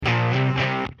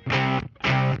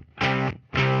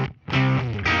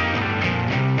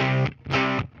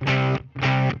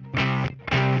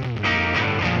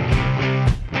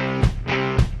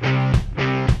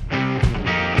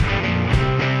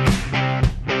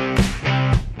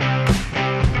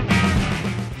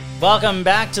Welcome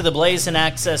back to the Blaze and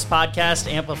Access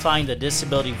podcast, amplifying the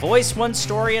disability voice one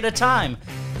story at a time.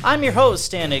 I'm your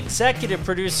host and executive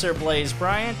producer, Blaze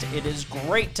Bryant. It is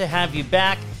great to have you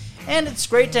back, and it's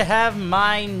great to have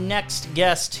my next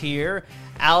guest here,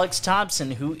 Alex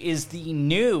Thompson, who is the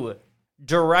new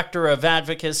Director of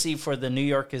Advocacy for the New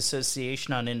York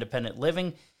Association on Independent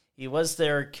Living. He was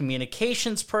their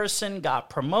communications person, got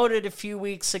promoted a few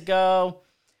weeks ago.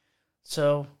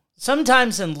 So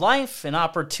sometimes in life, an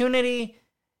opportunity,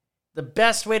 the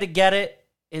best way to get it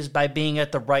is by being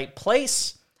at the right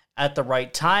place at the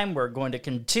right time. We're going to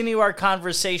continue our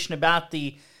conversation about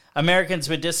the Americans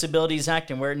with Disabilities Act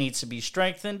and where it needs to be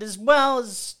strengthened, as well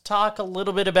as talk a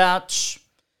little bit about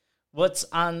what's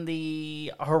on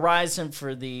the horizon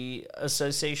for the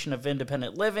Association of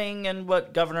Independent Living and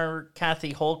what Governor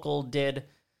Kathy Hochul did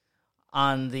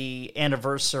on the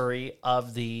anniversary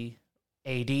of the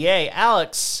ADA.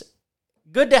 Alex,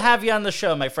 good to have you on the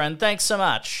show, my friend. Thanks so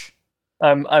much.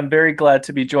 I'm very glad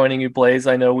to be joining you, Blaze.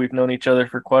 I know we've known each other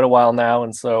for quite a while now,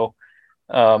 and so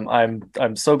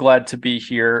I'm so glad to be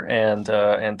here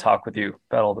and talk with you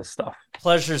about all this stuff.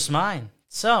 Pleasure's mine.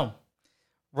 So,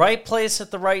 right place at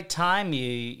the right time.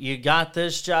 You got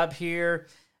this job here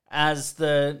as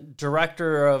the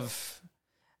Director of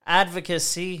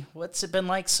Advocacy. What's it been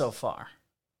like so far?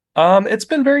 It's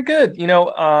been very good.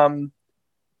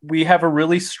 We have a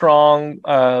really strong,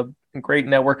 great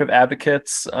network of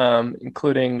advocates,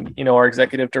 including, our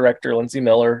executive director, Lindsay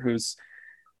Miller, who's,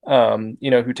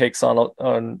 who takes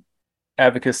on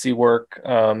advocacy work,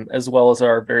 as well as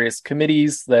our various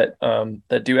committees that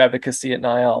do advocacy at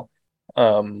NIL,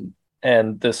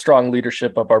 and the strong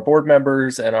leadership of our board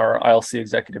members and our ILC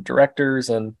executive directors,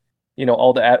 and,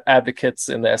 all the advocates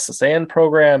in the SSAN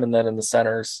program and then in the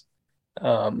centers.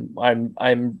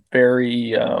 I'm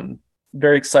very,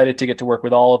 very excited to get to work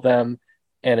with all of them.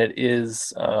 And it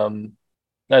is,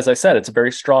 as I said, it's a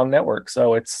very strong network.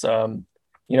 So it's,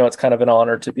 it's kind of an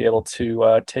honor to be able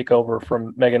to take over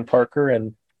from Megan Parker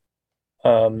and,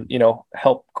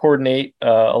 help coordinate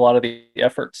a lot of the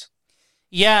efforts.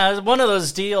 Yeah, one of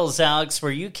those deals, Alex,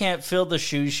 where you can't fill the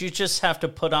shoes. You just have to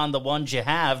put on the ones you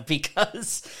have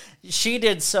because she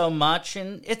did so much.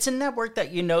 And it's a network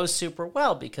that you know super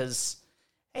well because,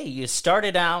 hey, you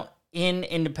started out in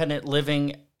independent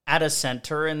living at a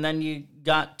center, and then you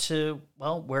got to,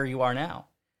 where you are now.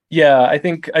 Yeah, I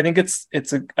think I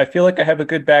feel like I have a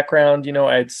good background.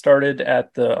 I had started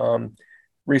at the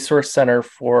Resource Center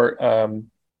for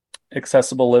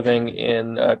Accessible Living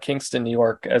in Kingston, New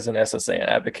York, as an SSA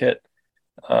advocate.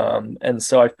 And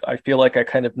so I feel like I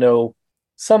kind of know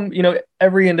some,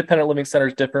 every independent living center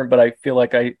is different, but I feel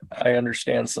like I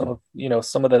understand some of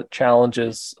the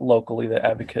challenges locally that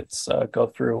advocates go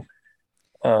through.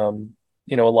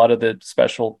 A lot of the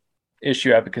special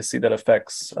issue advocacy that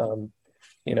affects,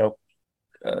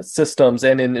 systems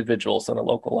and individuals on a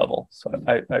local level. So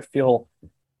I feel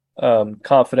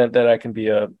confident that I can be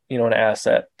an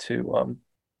asset to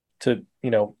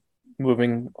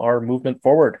moving our movement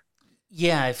forward.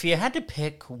 Yeah, if you had to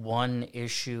pick one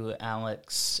issue,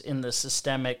 Alex, in the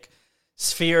systemic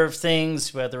sphere of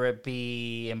things, whether it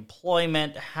be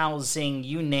employment, housing,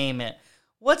 you name it,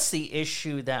 what's the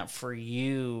issue that for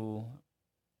you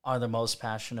are the most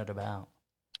passionate about?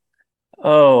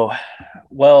 Oh,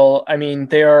 well,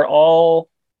 they are all,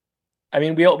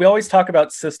 we always talk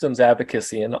about systems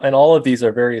advocacy, and all of these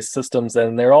are various systems,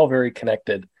 and they're all very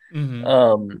connected.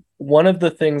 Mm-hmm. One of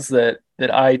the things that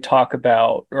I talk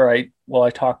about, I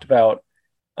talked about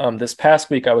this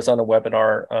past week, I was on a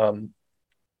webinar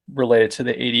related to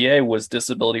the ADA, was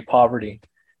disability poverty.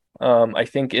 I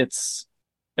think it's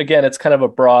kind of a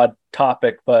broad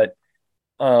topic, but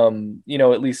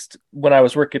at least when I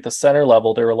was working at the center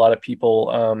level, there were a lot of people,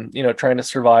 trying to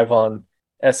survive on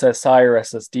SSI or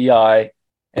SSDI.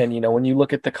 And, when you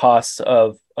look at the costs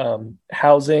of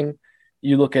housing,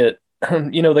 you look at,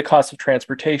 the cost of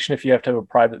transportation, if you have to have a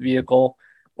private vehicle,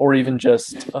 or even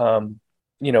just, paying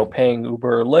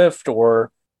Uber or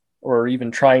Lyft, or even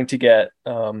trying to get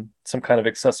some kind of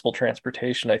accessible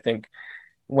transportation. I think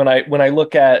when I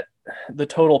look at the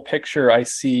total picture, I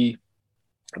see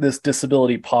this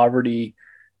disability poverty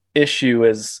issue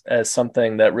as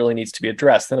something that really needs to be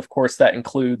addressed. And of course, that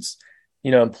includes,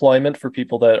 employment for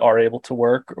people that are able to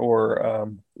work or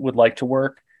would like to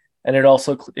work. And it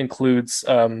also includes,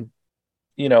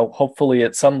 hopefully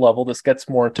at some level, this gets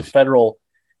more into federal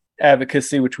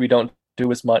advocacy, which we don't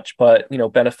do as much, but,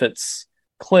 benefits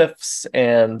cliffs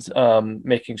and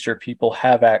making sure people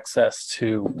have access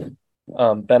to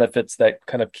benefits that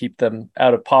kind of keep them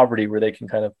out of poverty, where they can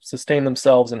kind of sustain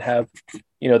themselves and have,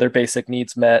 their basic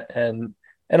needs met, and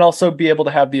and also be able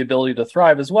to have the ability to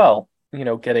thrive as well.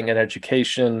 Getting an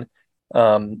education,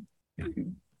 um,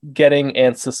 getting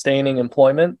and sustaining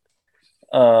employment.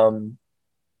 Um,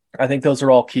 I think those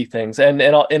are all key things, and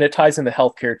it ties into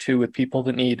healthcare too, with people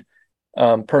that need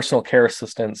personal care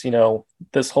assistance.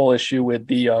 This whole issue with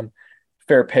the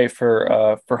fair pay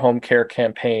for home care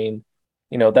campaign,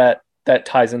 that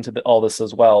ties into all this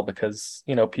as well, because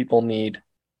people need,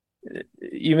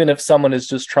 even if someone is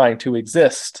just trying to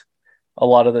exist, a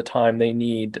lot of the time they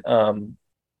need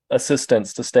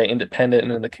assistance to stay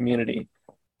independent in the community.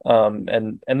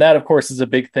 And that, of course, is a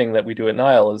big thing that we do at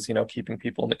Nile, is keeping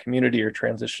people in the community or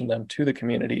transition them to the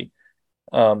community,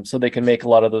 so they can make a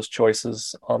lot of those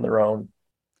choices on their own.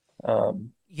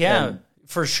 Yeah,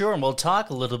 for sure. And we'll talk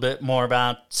a little bit more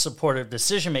about supportive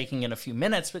decision making in a few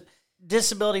minutes. But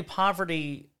disability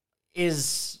poverty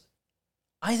is,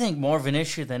 I think, more of an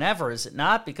issue than ever, is it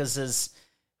not? Because as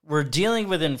we're dealing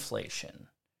with inflation,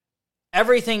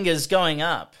 everything is going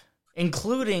up,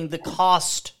 including the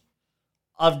cost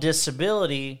of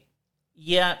disability,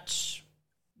 yet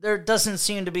there doesn't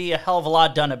seem to be a hell of a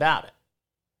lot done about it.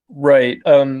 Right.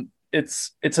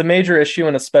 It's a major issue,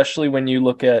 and especially when you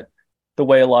look at the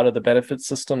way a lot of the benefit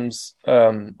systems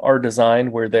are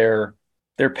designed, where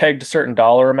they're pegged to certain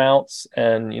dollar amounts,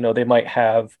 and they might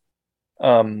have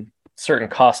certain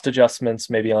cost adjustments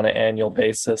maybe on an annual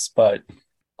basis, but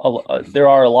there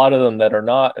are a lot of them that are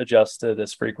not adjusted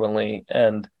as frequently.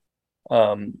 And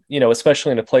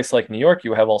especially in a place like New York,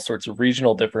 you have all sorts of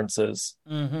regional differences,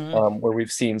 where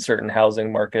we've seen certain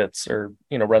housing markets or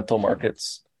rental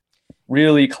markets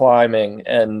really climbing,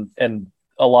 and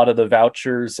a lot of the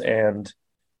vouchers and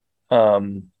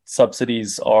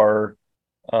subsidies are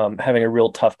having a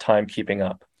real tough time keeping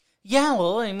up. Yeah,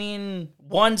 well, I mean,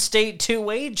 one state, two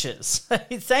wages.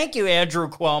 Thank you, Andrew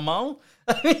Cuomo.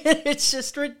 I mean, it's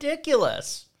just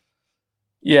ridiculous.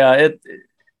 Yeah,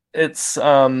 it's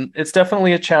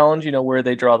definitely a challenge, where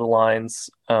they draw the lines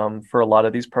for a lot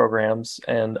of these programs.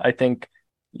 And I think,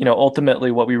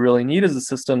 ultimately what we really need is a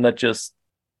system that just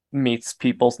meets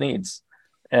people's needs.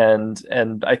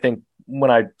 And I think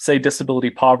when I say disability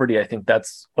poverty, I think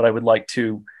that's what I would like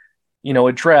to,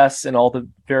 address in all the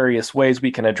various ways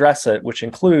we can address it, which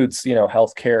includes,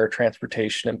 healthcare,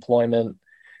 transportation, employment,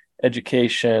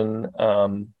 education,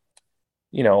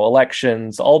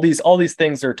 elections. All these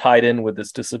things are tied in with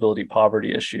this disability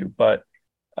poverty issue. But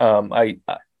I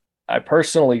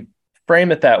personally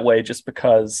frame it that way just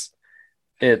because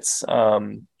it's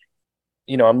I'm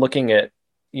looking at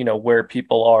where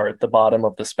people are at the bottom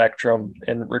of the spectrum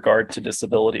in regard to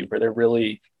disability, where they're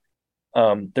really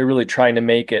trying to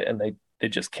make it, and they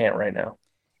just can't right now.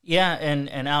 Yeah,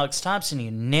 and Alex Thompson,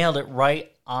 you nailed it right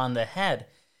on the head.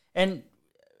 And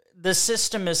the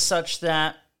system is such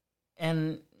that,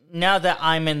 and now that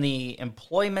I'm in the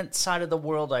employment side of the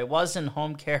world, I was in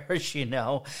home care, as you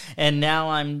know, and now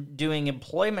I'm doing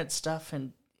employment stuff.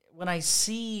 And when I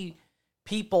see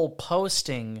people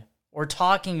posting or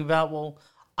talking about, well,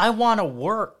 I want to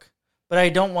work, but I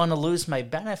don't want to lose my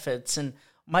benefits. And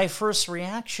my first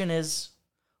reaction is,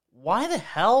 why the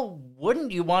hell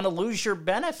wouldn't you want to lose your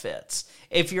benefits?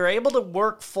 If you're able to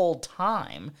work full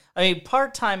time, I mean,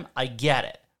 part time, I get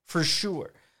it, for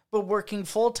sure. But working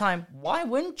full time, why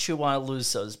wouldn't you want to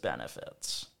lose those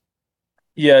benefits?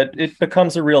 Yeah, it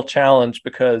becomes a real challenge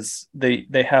because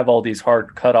they have all these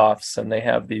hard cutoffs, and they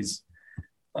have these,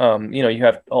 you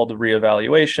have all the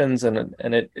reevaluations,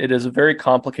 and it is a very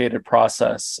complicated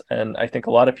process. And I think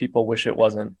a lot of people wish it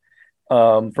wasn't.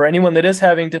 For anyone that is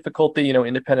having difficulty,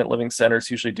 independent living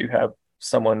centers usually do have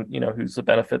someone, who's a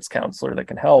benefits counselor that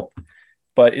can help.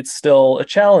 But it's still a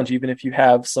challenge, even if you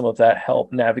have some of that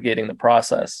help navigating the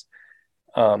process.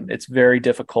 It's very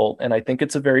difficult. And I think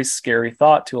it's a very scary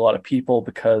thought to a lot of people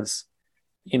because,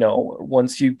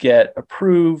 once you get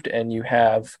approved and you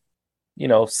have,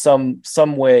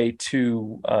 some way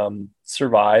to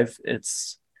survive,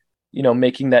 it's,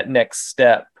 making that next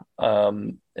step,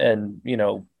 and,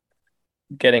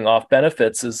 getting off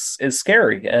benefits is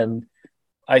scary. And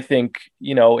I think,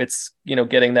 it's,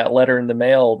 getting that letter in the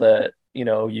mail that,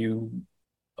 you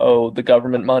owe the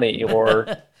government money, or,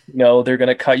 they're going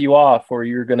to cut you off, or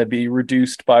you're going to be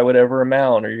reduced by whatever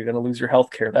amount, or you're going to lose your health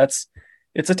care.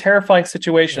 It's a terrifying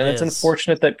situation. And it's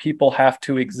unfortunate that people have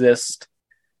to exist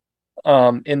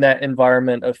in that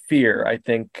environment of fear. I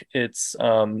think it's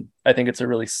a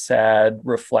really sad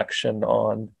reflection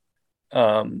on,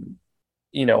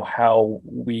 how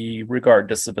we regard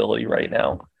disability right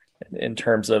now in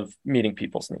terms of meeting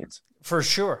people's needs. For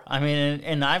sure. I mean,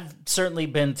 and I've certainly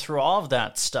been through all of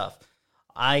that stuff.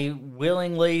 I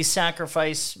willingly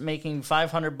sacrifice making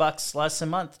 $500 less a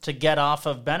month to get off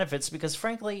of benefits because,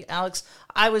 frankly, Alex,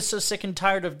 I was so sick and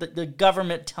tired of the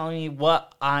government telling me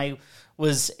what I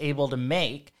was able to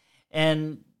make.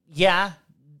 And yeah,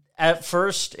 at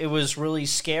first it was really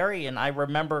scary. And I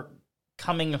remember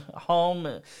coming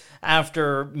home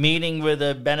after meeting with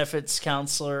a benefits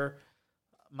counselor,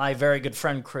 my very good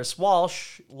friend Chris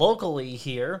Walsh, locally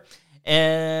here,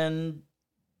 and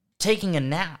taking a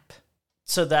nap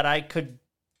so that I could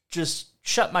just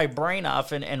shut my brain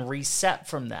off and reset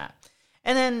from that.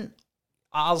 And then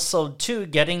also, too,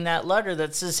 getting that letter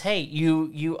that says, hey,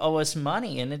 you owe us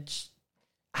money. And it's,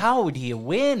 how do you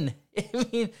win? I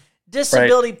mean,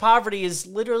 disability poverty is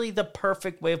literally the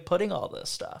perfect way of putting all this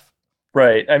stuff.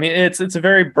 Right. I mean, it's a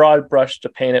very broad brush to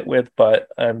paint it with, but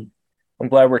I'm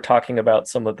glad we're talking about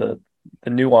some of the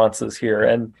nuances here.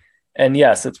 And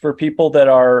yes, it's for people that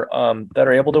are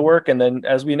able to work. And then,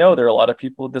 as we know, there are a lot of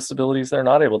people with disabilities that are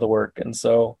not able to work. And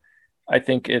so I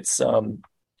think I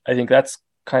think that's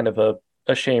kind of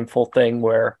a shameful thing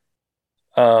where,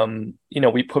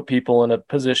 we put people in a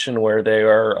position where they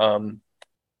are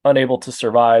unable to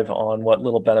survive on what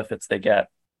little benefits they get.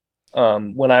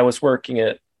 When I was working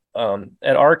at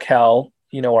RCal,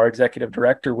 our executive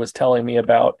director was telling me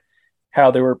about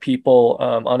how there were people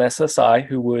on SSI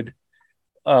who would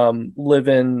live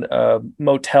in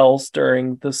motels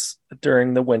during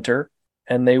the winter,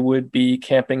 and they would be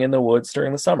camping in the woods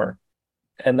during the summer,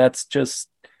 and that's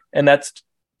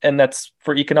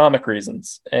for economic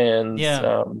reasons. And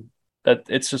that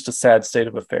it's just a sad state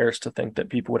of affairs to think that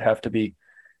people would have to be,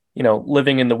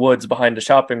 living in the woods behind a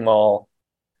shopping mall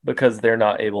because they're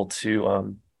not able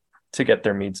to get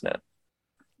their needs met.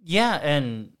 Yeah,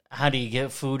 and how do you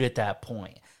get food at that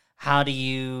point? How do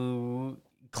you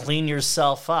clean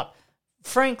yourself up?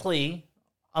 Frankly,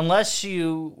 unless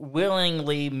you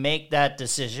willingly make that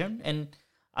decision, and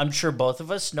I'm sure both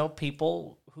of us know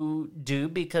people who do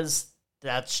because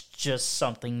that's just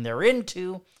something they're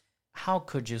into, how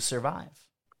could you survive?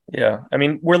 Yeah, I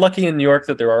mean, we're lucky in New York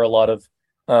that there are a lot of,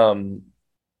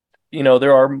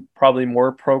 there are probably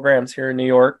more programs here in New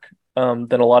York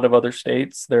than a lot of other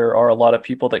states. There are a lot of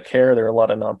people that care. There are a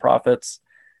lot of nonprofits.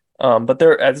 But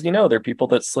there, as you know, there are people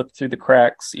that slip through the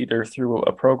cracks, either through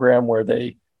a program where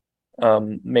they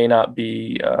may not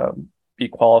be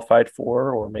qualified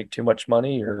for or make too much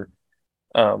money, or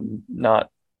not,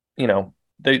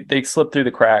 they slip through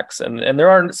the cracks. And there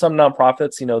are some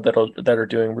nonprofits, that are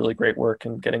doing really great work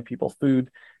and getting people food,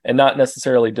 and not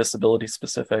necessarily disability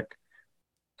specific.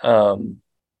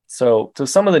 So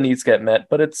some of the needs get met,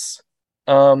 but it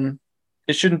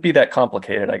shouldn't be that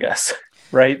complicated, I guess.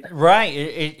 Right.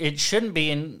 It shouldn't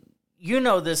be. And you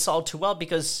know this all too well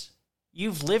because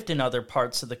you've lived in other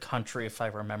parts of the country, if I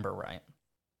remember right.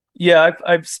 Yeah,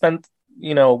 I've spent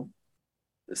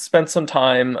some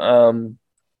time,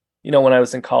 when I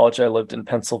was in college, I lived in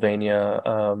Pennsylvania,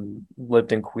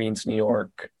 lived in Queens, New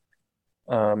York.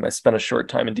 I spent a short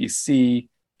time in DC.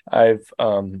 I've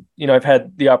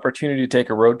had the opportunity to take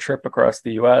a road trip across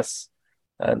the US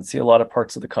and see a lot of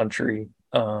parts of the country.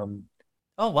 Oh,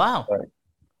 wow. But,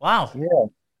 wow. Yeah.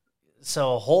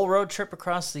 So a whole road trip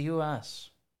across the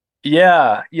US.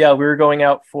 Yeah. We were going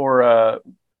out for a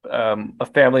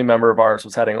family member of ours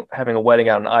was having a wedding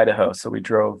out in Idaho. So we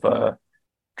drove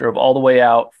all the way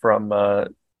out from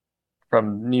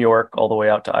New York all the way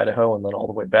out to Idaho and then all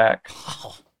the way back.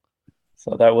 Wow.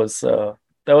 So that was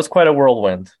quite a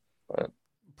whirlwind. But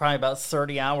probably about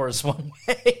 30 hours one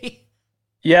way.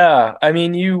 Yeah, I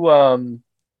mean, you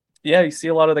see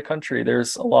a lot of the country.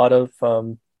 There's a lot of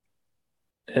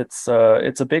it's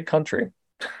a big country.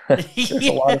 There's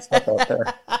a lot of stuff out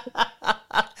there.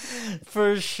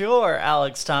 For sure,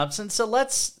 Alex Thompson. So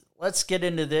let's get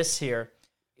into this here.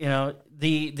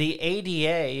 The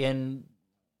ADA, and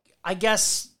I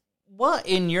guess what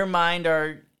in your mind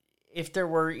are, if there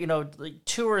were, like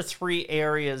 2 or 3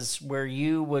 areas where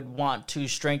you would want to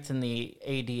strengthen the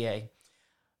ADA?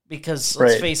 Because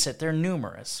let's face it, they're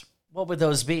numerous. What would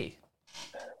those be?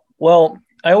 Well,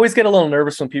 I always get a little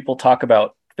nervous when people talk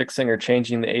about fixing or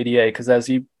changing the ADA, because as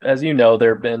you know,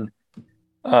 there have been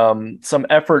some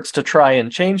efforts to try and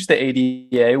change the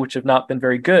ADA, which have not been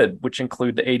very good, which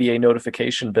include the ADA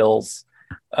notification bills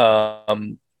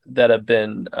that have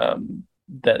been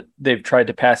that they've tried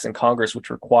to pass in Congress, which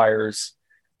requires,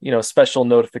 special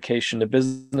notification to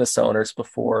business owners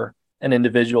before an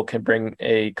individual can bring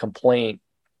a complaint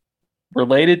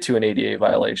related to an ADA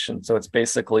violation. So it's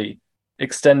basically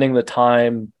extending the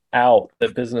time out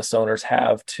that business owners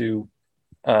have to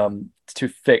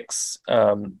fix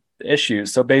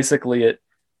issues. So basically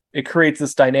it creates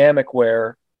this dynamic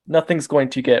where nothing's going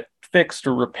to get fixed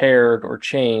or repaired or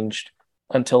changed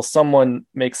until someone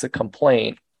makes a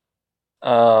complaint.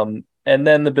 And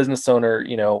then the business owner,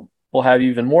 will have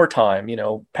even more time,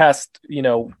 past,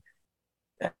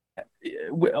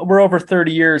 we're over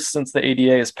 30 years since the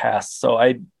ADA has passed. So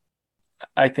I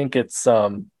think it's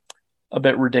a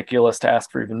bit ridiculous to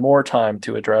ask for even more time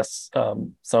to address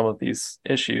some of these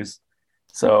issues.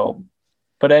 So,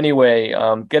 but anyway,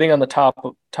 getting on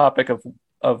the topic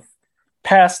of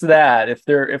past that, if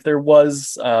there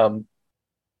was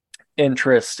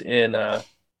interest in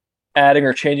adding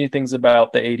or changing things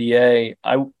about the ADA,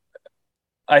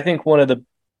 I think one of the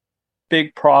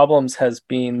big problems has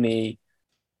been the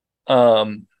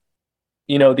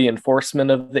the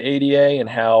enforcement of the ADA and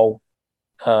how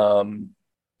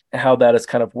that has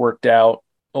kind of worked out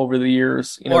over the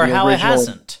years. Or how it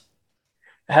hasn't.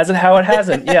 How it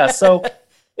hasn't. Yeah. So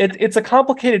it's a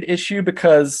complicated issue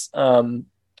because when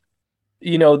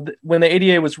the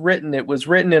ADA was written, it was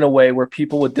written in a way where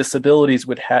people with disabilities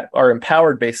are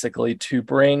empowered basically to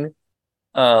bring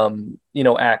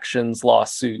actions,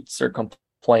 lawsuits, or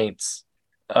complaints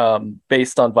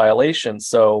based on violations.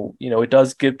 So it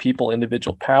does give people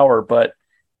individual power, but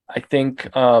I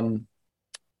think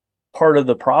part of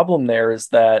the problem there is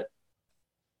that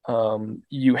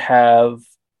you have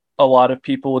a lot of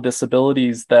people with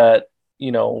disabilities that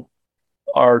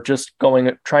are just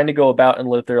trying to go about and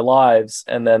live their lives,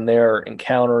 and then they're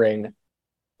encountering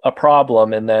a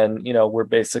problem, and then we're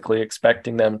basically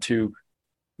expecting them to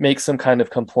make some kind of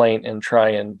complaint and try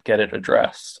and get it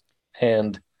addressed.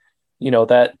 And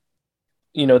that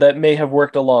may have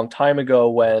worked a long time ago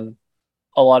when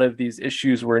a lot of these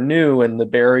issues were new and the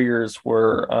barriers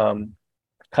were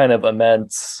kind of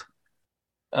immense.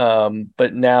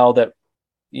 But now that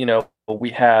we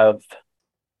have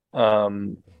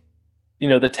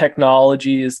the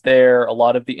technology is there, a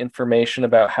lot of the information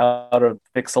about how to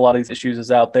fix a lot of these issues is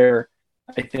out there.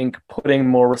 I think putting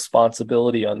more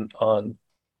responsibility on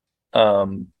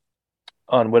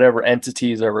whatever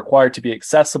entities are required to be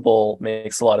accessible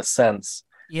makes a lot of sense.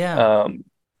 Yeah.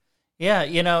 Yeah,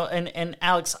 and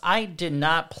Alex, I did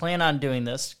not plan on doing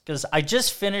this because I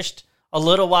just finished a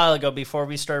little while ago before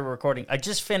we started recording. I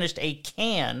just finished a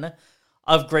can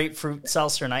of grapefruit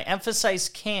seltzer, and I emphasize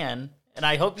can, and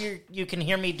I hope you can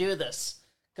hear me do this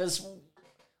because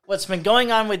what's been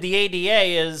going on with the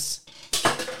ADA is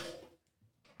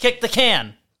kick the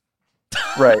can.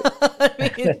 Right.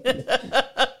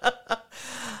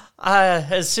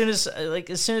 As soon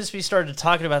as we started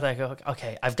talking about that, I go,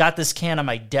 okay, I've got this can on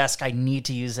my desk. I need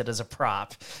to use it as a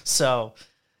prop. So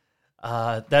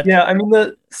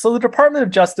the Department of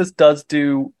Justice does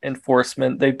do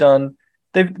enforcement. They've done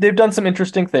some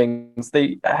interesting things.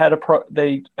 They had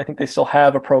I think they still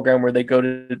have a program where they go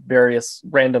to various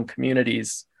random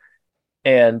communities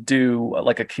and do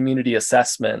like a community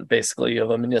assessment, basically, of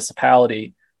a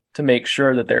municipality to make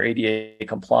sure that they're ADA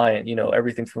compliant,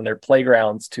 everything from their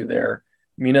playgrounds to their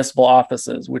municipal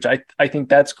offices, which I think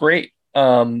that's great.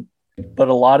 But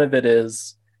a lot of it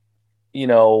is,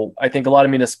 I think a lot of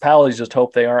municipalities just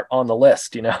hope they aren't on the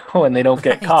list, and they don't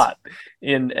get caught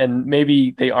and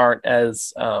maybe they aren't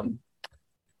as,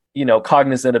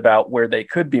 cognizant about where they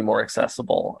could be more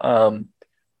accessible.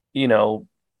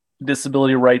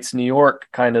 Disability Rights New York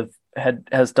kind of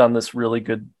has done this really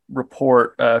good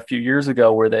report a few years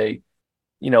ago where they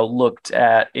looked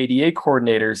at ADA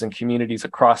coordinators in communities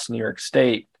across New York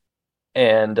State,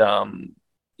 and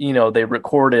they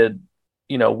recorded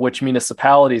which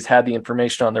municipalities had the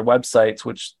information on their websites,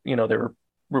 which they were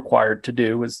required to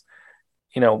do, was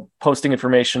posting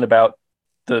information about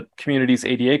the community's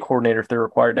ADA coordinator if they're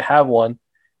required to have one.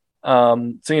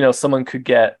 So someone could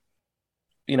get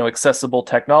accessible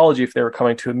technology if they were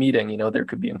coming to a meeting. There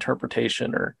could be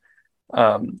interpretation or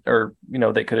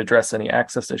they could address any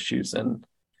access issues. And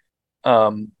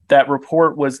that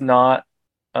report was not,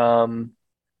 it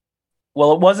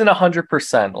wasn't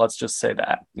 100%. Let's just say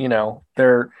that,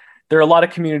 there are a lot of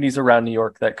communities around New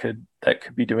York that could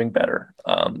be doing better.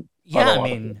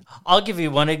 I'll give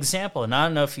you one example, and I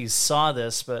don't know if you saw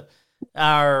this, but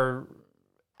our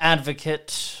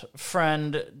advocate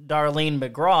friend, Darlene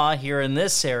McGraw, here in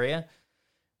this area,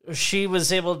 she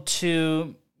was able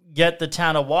to get the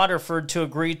town of Waterford to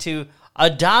agree to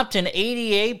adopt an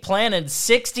ADA plan in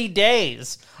 60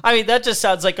 days. I mean, that just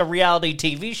sounds like a reality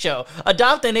TV show.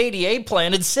 Adopt an ADA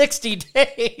plan in 60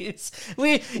 days.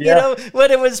 When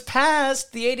it was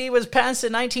passed, the ADA was passed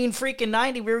in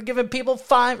 1990. We were giving people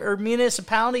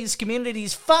municipalities,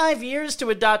 communities 5 years to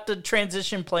adopt a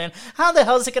transition plan. How the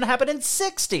hell is it going to happen in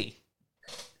 60?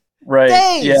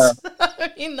 Right. Yeah. Days.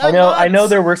 I mean, I not know. I know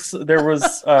months.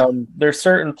 there's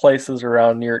certain places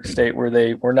around New York State where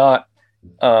they were not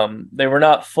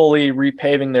fully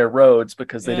repaving their roads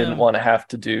because they didn't Yeah. want to have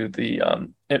to do the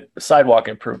sidewalk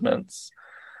improvements,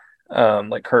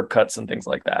 like curb cuts and things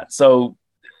like that. So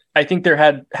I think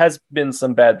has been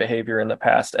some bad behavior in the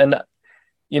past, and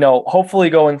hopefully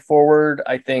going forward,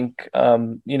 I think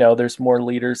there's more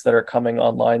leaders that are coming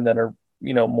online that are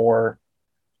more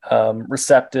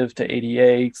receptive to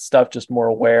ADA stuff, just more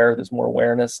aware. There's more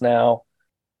awareness now.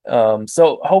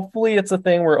 So hopefully it's a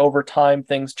thing where over time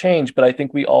things change, but I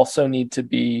think we also need to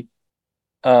be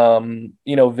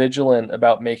vigilant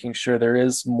about making sure there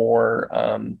is more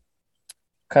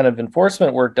kind of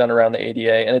enforcement work done around the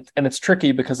ADA. And it's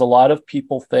tricky because a lot of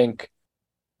people think,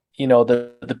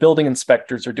 the building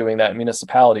inspectors are doing that in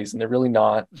municipalities, and they're really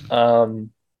not. And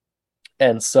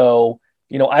so,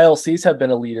 ILCs have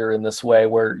been a leader in this way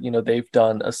where, they've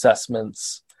done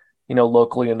assessments,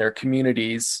 locally in their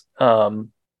communities.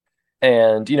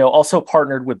 And also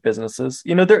partnered with businesses.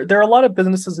 There are a lot of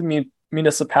businesses and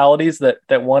municipalities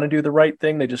that want to do the right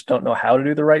thing. They just don't know how to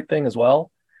do the right thing as well.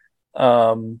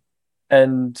 Um,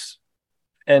 and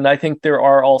and I think there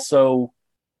are also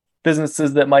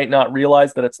businesses that might not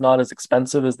realize that it's not as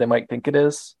expensive as they might think it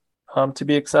is, to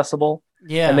be accessible.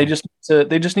 And Yeah. they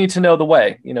just need to know the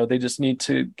way. They just need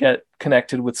to get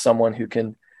connected with someone who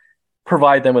can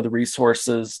provide them with the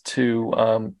resources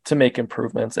to make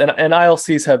improvements. And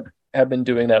ILCs have been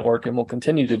doing that work and will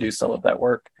continue to do some of that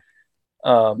work.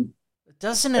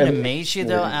 Doesn't it amaze you,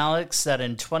 though, Alex, that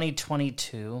in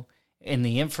 2022, in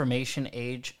the information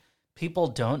age, people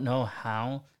don't know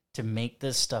how to make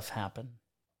this stuff happen?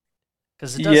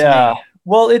 Because it does Yeah. me.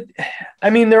 Well,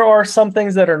 there are some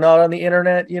things that are not on the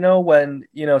internet, when,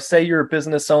 say you're a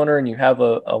business owner and you have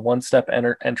a one-step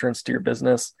entrance to your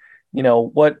business,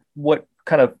 what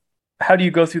kind of, how do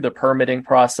you go through the permitting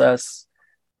process,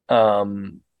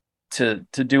 to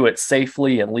do it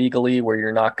safely and legally where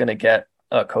you're not going to get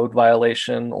a code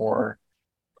violation or,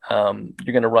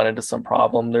 you're going to run into some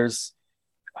problem.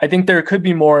 I think there could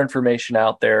be more information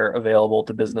out there available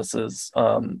to businesses.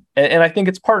 And I think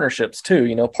it's partnerships too,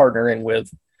 partnering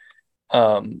with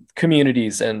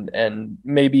communities and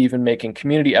maybe even making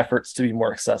community efforts to be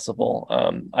more accessible.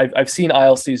 I've seen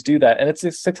ILCs do that, and it's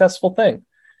a successful thing.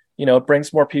 It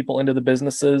brings more people into the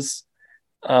businesses,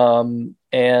 and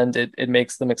it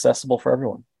makes them accessible for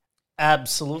everyone.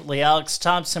 Absolutely. Alex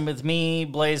Thompson with me,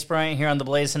 Blaze Bryant, here on the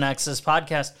Blaze and Access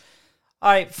podcast.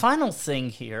 All right, final thing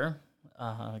here,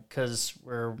 because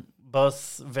we're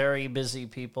both very busy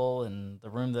people, and the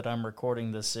room that I'm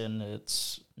recording this in,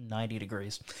 it's 90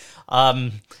 degrees.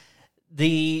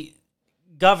 The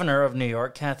governor of New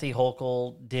York, Kathy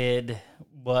Hochul, did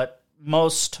what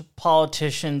most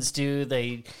politicians do.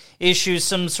 They issue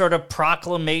some sort of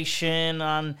proclamation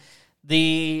on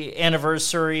the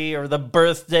anniversary or the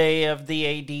birthday of the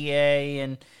ADA,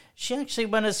 and she actually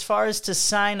went as far as to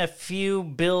sign a few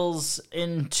bills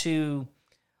into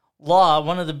law.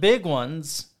 One of the big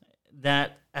ones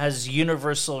that has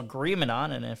universal agreement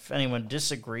on, and if anyone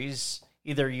disagrees,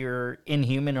 either you're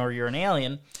inhuman or you're an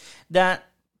alien, that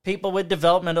people with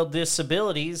developmental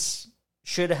disabilities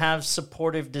should have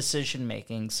supportive decision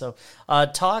making. So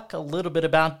talk a little bit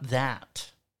about that.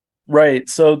 Right.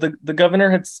 So the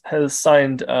governor has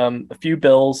signed a few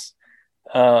bills.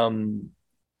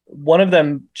 One of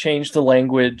them changed the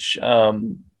language,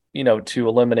 to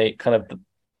eliminate kind of the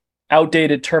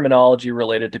outdated terminology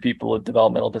related to people with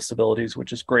developmental disabilities,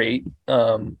 which is great.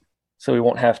 So we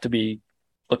won't have to be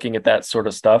looking at that sort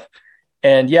of stuff.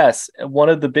 And yes, one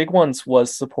of the big ones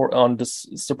was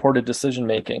supported decision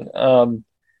making.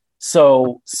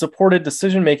 So supported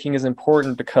decision making is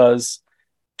important because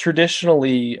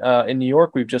traditionally in New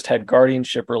York, we've just had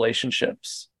guardianship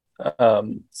relationships.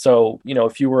 So,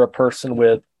 if you were a person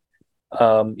with,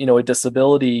 a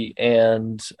disability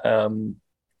and,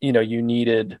 you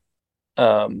needed,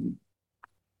 you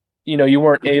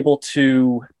weren't able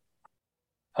to,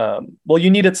 you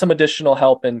needed some additional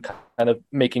help in kind of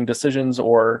making decisions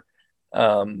or,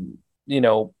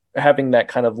 having that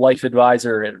kind of life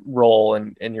advisor role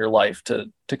in your life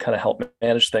to kind of help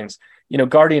manage things.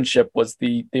 Guardianship was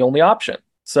the only option.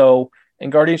 So,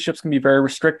 and guardianships can be very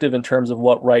restrictive in terms of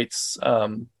what rights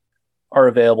are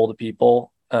available to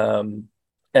people. And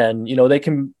they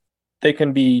can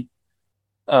be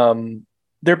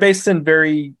they're based in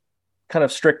very kind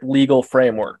of strict legal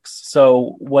frameworks.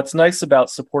 So what's nice about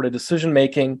supported decision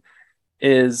making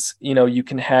is, you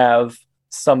can have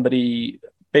somebody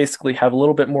basically have a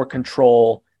little bit more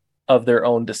control of their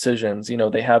own decisions.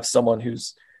 They have someone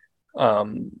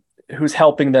who's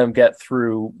helping them get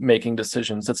through making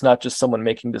decisions. It's not just someone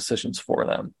making decisions for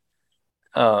them,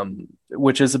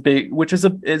 which is a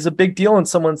big deal in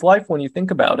someone's life when you think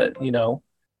about it.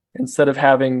 Instead of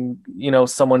having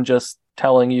someone just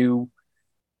telling you,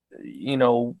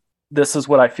 this is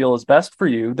what I feel is best for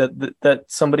you, that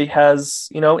somebody has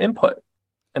input,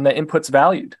 and that input's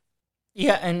valued.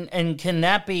 Yeah, and can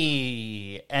that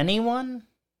be anyone?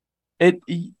 It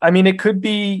could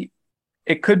be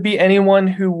anyone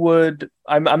who would.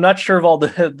 I'm not sure of all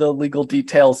the legal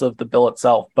details of the bill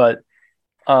itself, but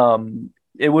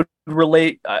it would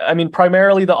relate. I mean,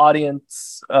 primarily the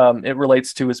audience it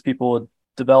relates to is people with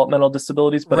developmental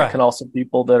disabilities, but Right. It can also be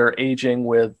people that are aging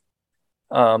with.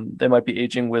 They might be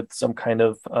aging with some kind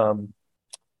of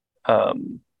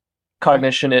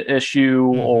cognition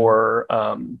issue, or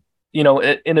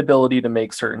inability to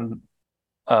make certain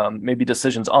maybe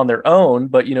decisions on their own,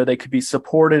 but they could be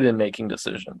supported in making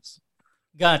decisions.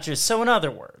 Gotcha. So in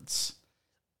other words,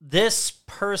 this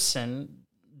person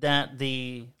let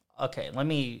me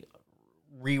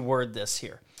reword this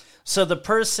here. So the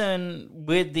person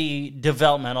with the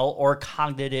developmental or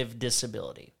cognitive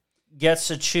disability gets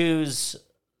to choose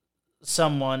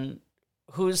someone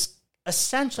who's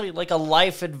essentially like a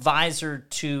life advisor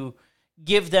to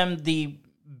give them the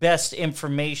best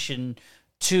information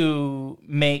to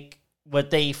make what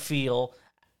they feel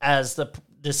as the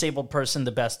disabled person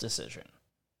the best decision.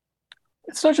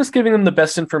 It's not just giving them the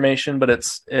best information, but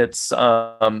it's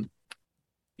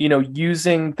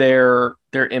using their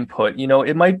input.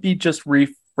 It might be just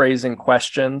rephrasing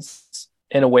questions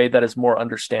in a way that is more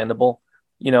understandable.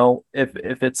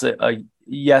 If it's a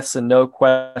yes and no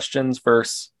questions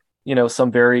versus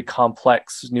some very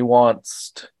complex,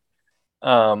 nuanced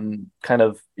kind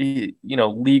of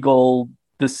legal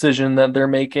decision that they're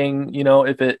making,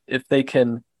 if they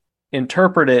can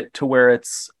interpret it to where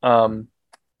it's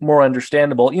more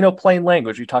understandable, plain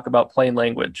language. We talk about plain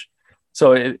language.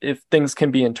 So if things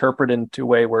can be interpreted into a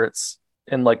way where it's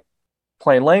in like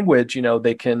plain language,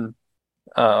 they can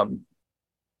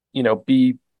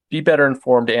be better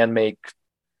informed and make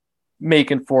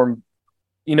informed,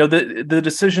 the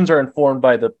decisions are informed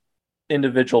by the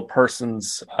individual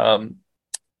person's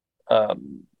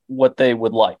what they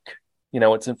would like.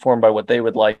 It's informed by what they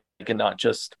would like, and not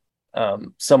just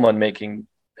someone making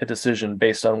a decision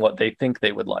based on what they think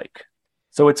they would like.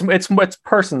 So it's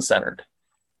person-centered.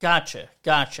 Gotcha.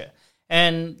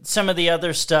 And some of the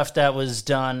other stuff that was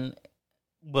done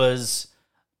was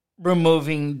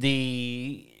removing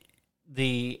the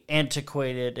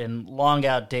antiquated and long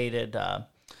outdated,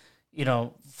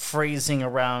 phrasing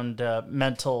around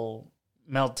mental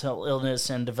illness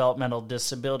and developmental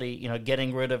disability,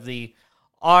 getting rid of the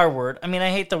R word. I mean, I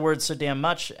hate the word so damn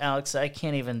much, Alex. I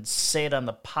can't even say it on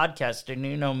the podcast. And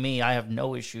you know me, I have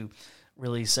no issue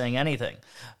really saying anything.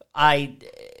 I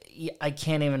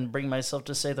can't even bring myself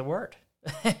to say the word.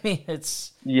 I mean,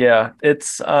 it's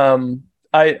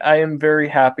I am very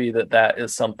happy that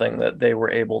is something that they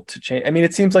were able to change. I mean,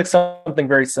 it seems like something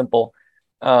very simple.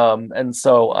 And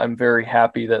so I'm very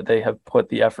happy that they have put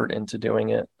the effort into doing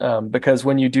it. Because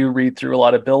when you do read through a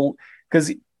lot of bill,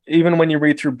 because even when you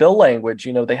read through bill language,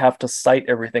 they have to cite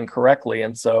everything correctly.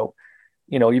 And so,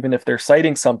 even if they're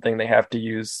citing something, they have to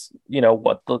use,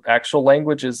 what the actual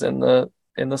language is in the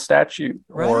statute,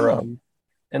 right, or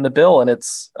in the bill. And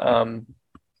it's, I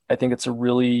think it's a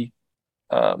really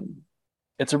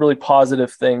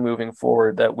positive thing moving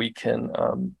forward that we can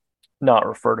not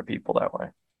refer to people that way.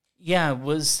 Yeah.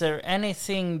 Was there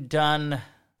anything done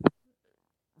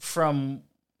from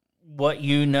what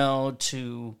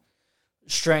to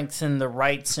strengthen the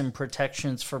rights and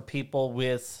protections for people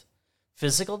with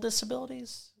physical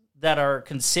disabilities that are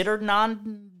considered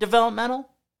non-developmental?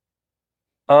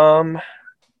 I,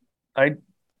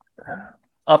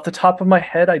 off the top of my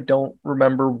head, I don't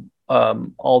remember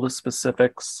all the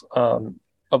specifics of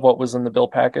what was in the bill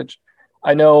package.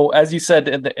 I know, as you said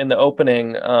in the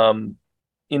opening,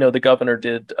 the governor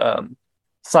did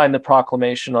sign the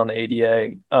proclamation on the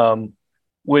ADA,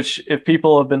 which, if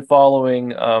people have been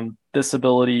following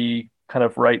disability kind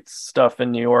of rights stuff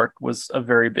in New York, was a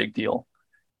very big deal.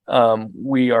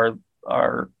 We are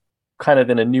kind of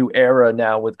in a new era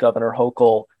now with Governor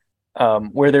Hochul,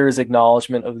 where there is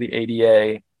acknowledgement of the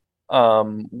ADA,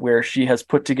 where she has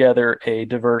put together a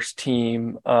diverse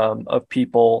team of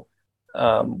people,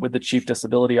 with the chief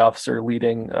disability officer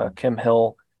leading, Kim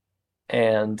Hill.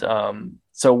 And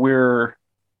so we're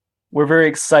very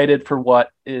excited for what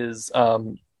is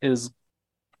coming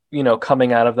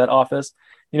out of that office.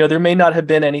 There may not have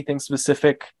been anything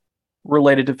specific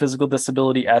related to physical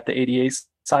disability at the ADA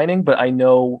signing, but I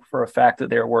know for a fact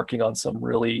that they're working on some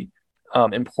really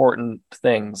important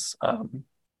things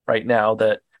right now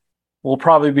that will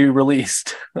probably be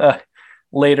released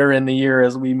later in the year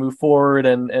as we move forward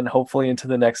and hopefully into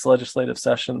the next legislative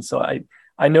session. So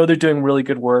I know they're doing really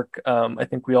good work. I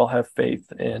think we all have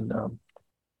faith in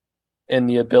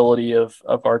the ability of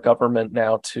our government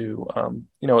now to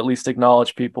at least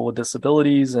acknowledge people with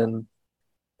disabilities and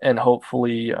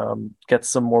hopefully get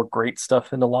some more great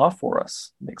stuff into law for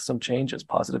us, make some changes,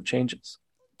 positive changes.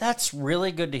 That's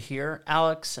really good to hear,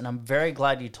 Alex, and I'm very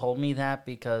glad you told me that,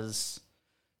 because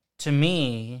to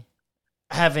me,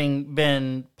 having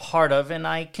been part of, and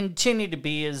I continue to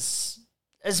be as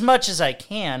much as I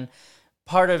can,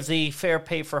 part of the Fair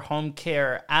Pay for Home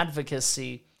Care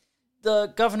advocacy,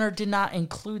 the governor did not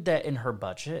include that in her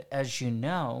budget, as you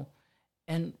know.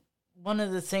 And one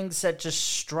of the things that just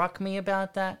struck me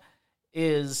about that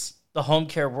is the home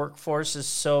care workforce is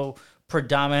so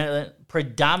predominantly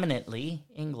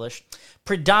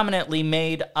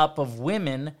made up of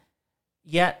women,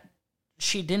 yet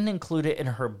she didn't include it in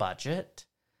her budget.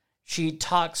 She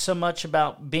talks so much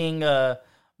about being a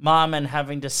mom and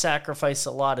having to sacrifice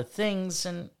a lot of things,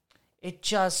 and it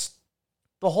just,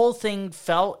 the whole thing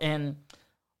felt, and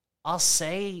I'll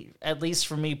say, at least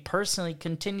for me personally,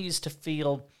 continues to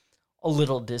feel a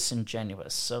little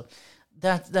disingenuous. So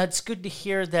that's good to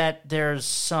hear that there's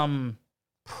some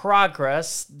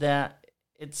progress, that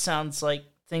it sounds like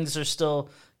things are still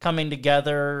coming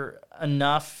together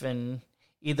enough, and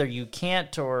either you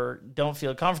can't or don't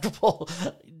feel comfortable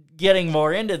getting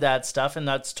more into that stuff, and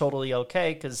that's totally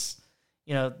okay, because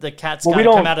the cat's got to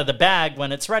come out of the bag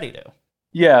when it's ready to.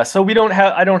 Yeah, so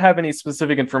I don't have any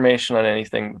specific information on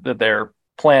anything that they're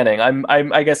planning.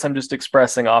 I guess I'm just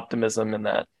expressing optimism in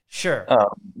that. Sure.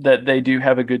 That they do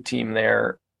have a good team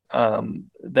there,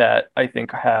 that I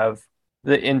think have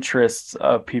the interests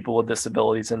of people with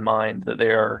disabilities in mind, that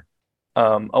they are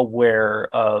aware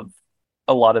of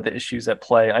a lot of the issues at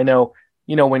play. I know,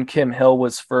 when Kim Hill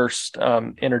was first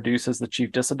introduced as the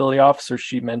chief disability officer,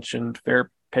 she mentioned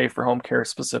Fair Pay for Home Care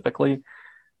specifically,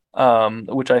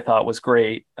 which I thought was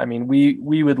great. I mean,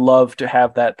 we would love to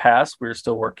have that pass. We're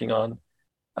still working on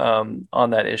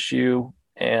that issue,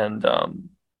 and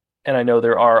I know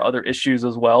there are other issues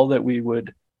as well that we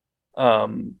would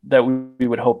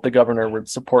hope the governor would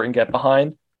support and get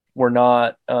behind. We're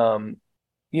not,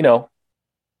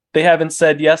 they haven't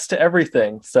said yes to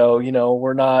everything, so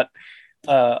we're not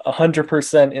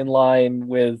 100% in line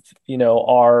with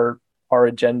our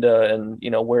agenda and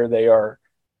where they are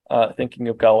thinking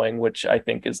of going, which I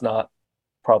think is not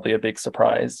probably a big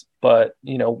surprise. But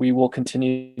we will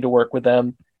continue to work with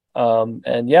them,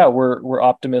 and yeah, we're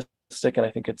optimistic, and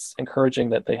I think it's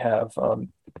encouraging that they have.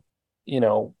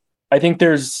 I think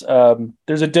there's a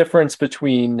difference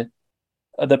between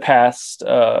the past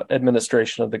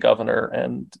administration of the governor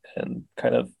and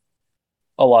kind of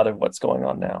a lot of what's going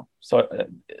on now. So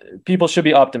people should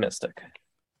be optimistic.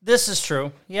 This is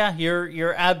true. Yeah,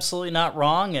 you're absolutely not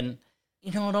wrong. And,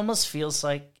 it almost feels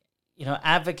like,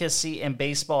 advocacy and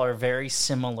baseball are very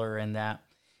similar in that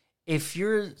if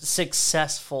you're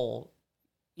successful,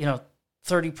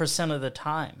 30% of the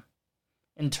time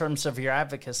in terms of your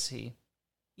advocacy,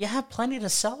 you have plenty to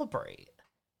celebrate.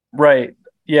 Right.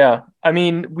 Yeah. I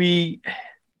mean, we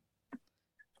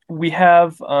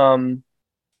have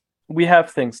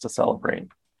things to celebrate.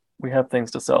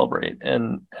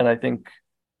 And I think,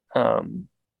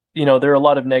 there are a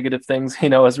lot of negative things,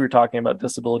 as we were talking about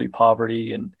disability,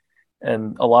 poverty,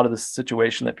 and a lot of the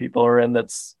situation that people are in.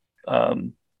 That's,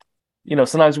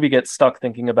 sometimes we get stuck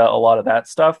thinking about a lot of that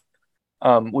stuff,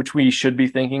 which we should be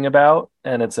thinking about.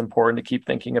 And it's important to keep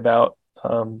thinking about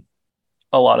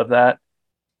a lot of that.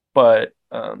 But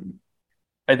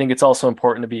I think it's also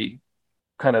important to be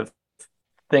kind of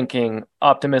thinking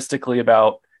optimistically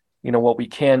about, what we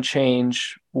can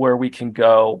change, where we can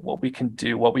go, what we can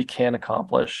do, what we can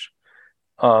accomplish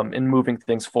in moving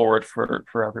things forward for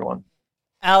everyone.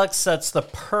 Alex, that's the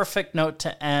perfect note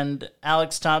to end.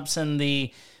 Alex Thompson,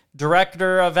 the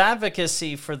Director of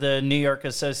Advocacy for the New York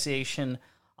Association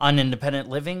on Independent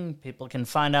Living. People can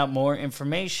find out more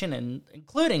information, and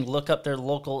including look up their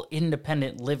local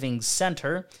independent living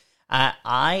center at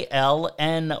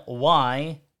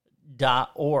ilny.org.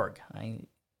 I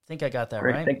think I got that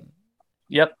Great. right.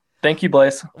 Yep. Thank you,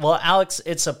 Blaze. Well, Alex,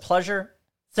 it's a pleasure.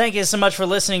 Thank you so much for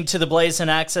listening to the Blaze and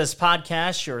Access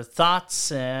podcast. Your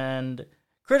thoughts and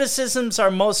criticisms are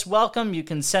most welcome. You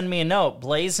can send me a note,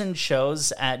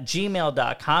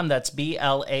 blaisinShows@gmail.com. That's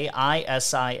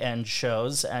BLAISIN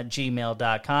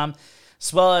shows@gmail.com,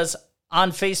 as well as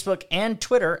on Facebook and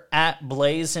Twitter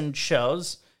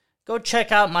 @BlazeandShows. Go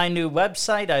check out my new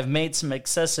website. I've made some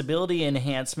accessibility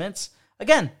enhancements.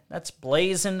 Again, that's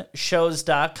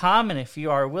blazonshows.com, and if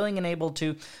you are willing and able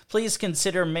to, please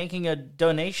consider making a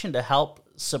donation to help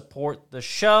support the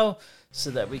show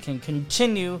so that we can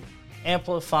continue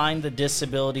amplifying the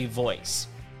disability voice.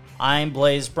 I'm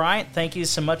Blaze Bryant. Thank you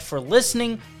so much for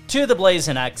listening to the Blaze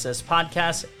and Access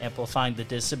podcast, amplifying the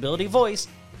disability voice,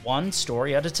 one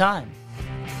story at a time.